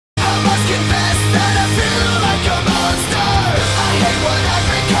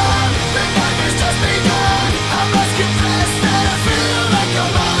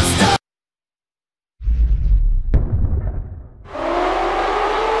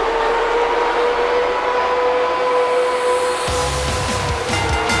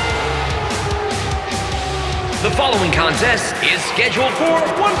following contest is scheduled for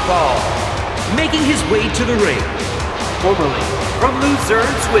one fall. Making his way to the ring, formerly from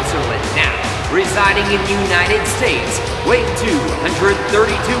Lucerne, Switzerland, now residing in United States, weighing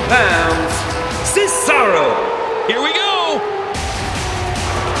 232 pounds, Cesaro. Here we go!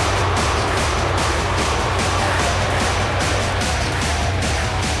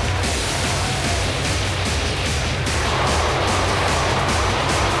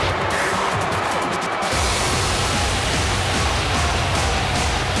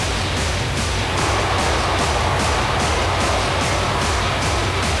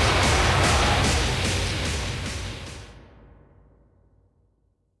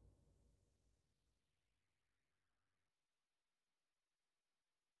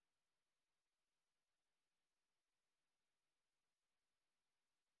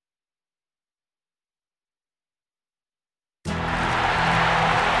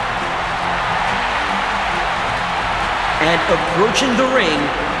 And approaching the ring,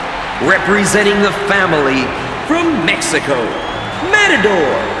 representing the family from Mexico, Matador.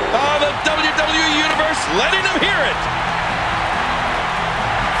 Oh, the WWE Universe letting them hear it.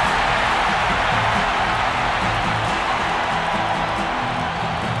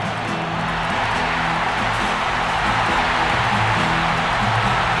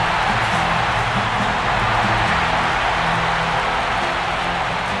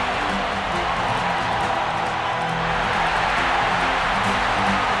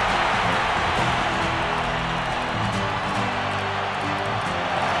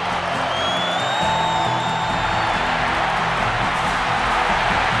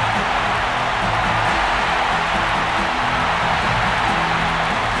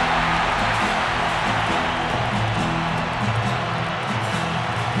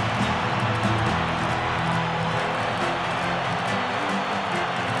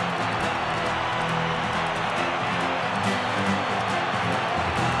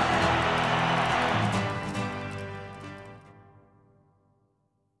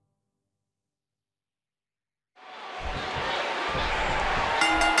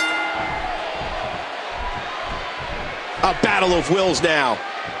 A battle of wills now.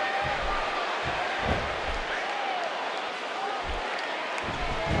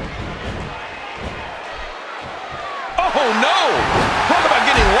 Oh, no! Talk about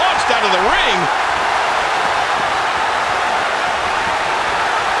getting launched out of the ring.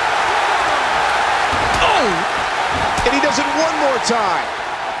 Oh! And he does it one more time.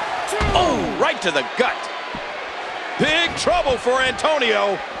 Oh, right to the gut. Big trouble for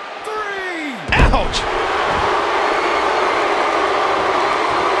Antonio. 3. Ouch!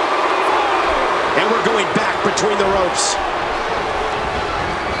 And we're going back between the ropes.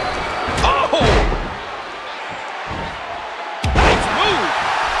 Oh! Nice move!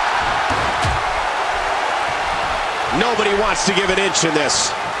 Nobody wants to give an inch in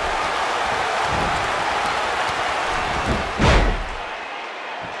this.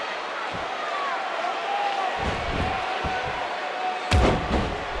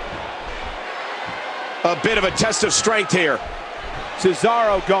 A bit of a test of strength here.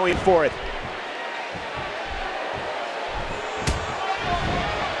 Cesaro going for it.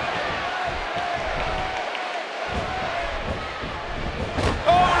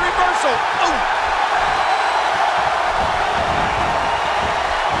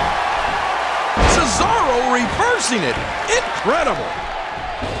 Reversing it. Incredible.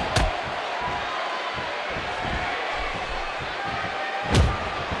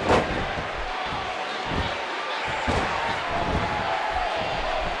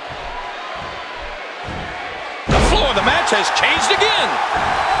 The flow of the match has changed again.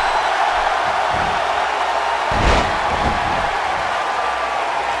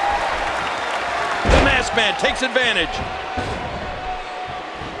 The masked man takes advantage.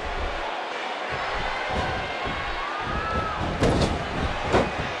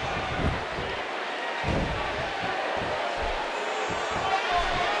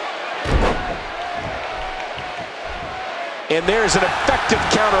 And there's an effective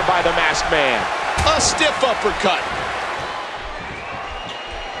counter by the masked man. A stiff uppercut.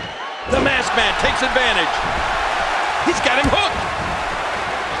 The masked man takes advantage. He's got him hooked.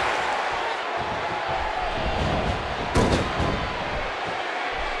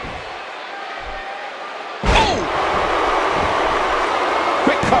 Oh!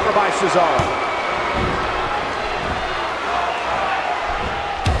 Quick cover by Cesaro.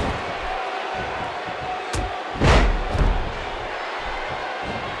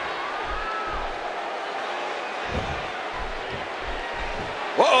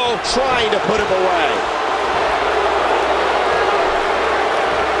 Trying to put him away.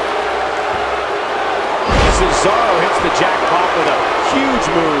 Cesaro hits the jackpot with a huge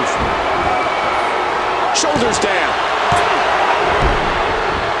move. Shoulders down.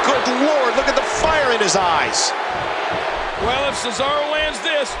 Good Lord, look at the fire in his eyes. Well, if Cesaro lands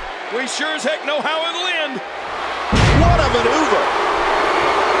this, we sure as heck know how it'll end. What a maneuver.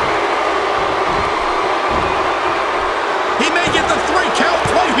 He may get the 3 count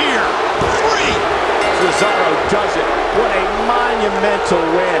right here. 3. Cesaro does it. What a monumental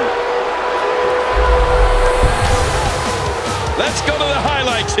win. Let's go to the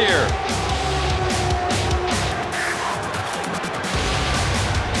highlights here.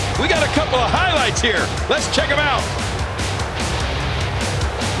 We got a couple of highlights here. Let's check them out.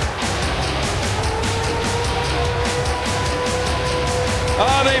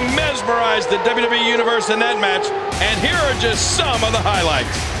 They mesmerized the WWE Universe in that match, and here are just some of the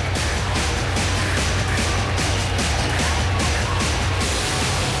highlights.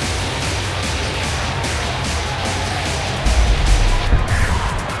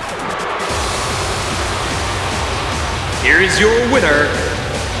 Here is your winner,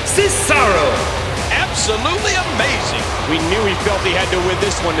 Cesaro. Absolutely amazing. We knew he felt he had to win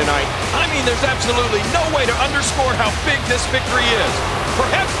this one tonight. I mean, there's absolutely no way to underscore how big this victory is.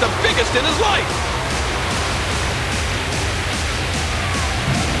 Perhaps the biggest in his life.